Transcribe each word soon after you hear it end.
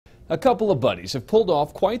A couple of buddies have pulled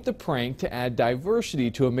off quite the prank to add diversity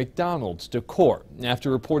to a McDonald's decor.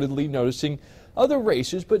 After reportedly noticing other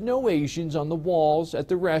races but no Asians on the walls at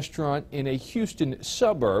the restaurant in a Houston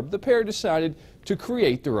suburb, the pair decided to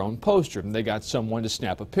create their own poster. They got someone to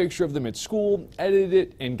snap a picture of them at school, edited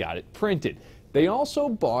it, and got it printed. They also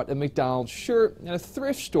bought a McDonald's shirt at a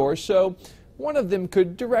thrift store so one of them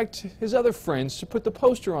could direct his other friends to put the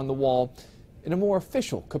poster on the wall in a more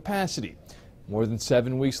official capacity. More than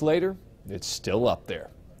 7 weeks later, it's still up there.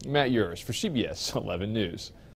 Matt Ures for CBS 11 News.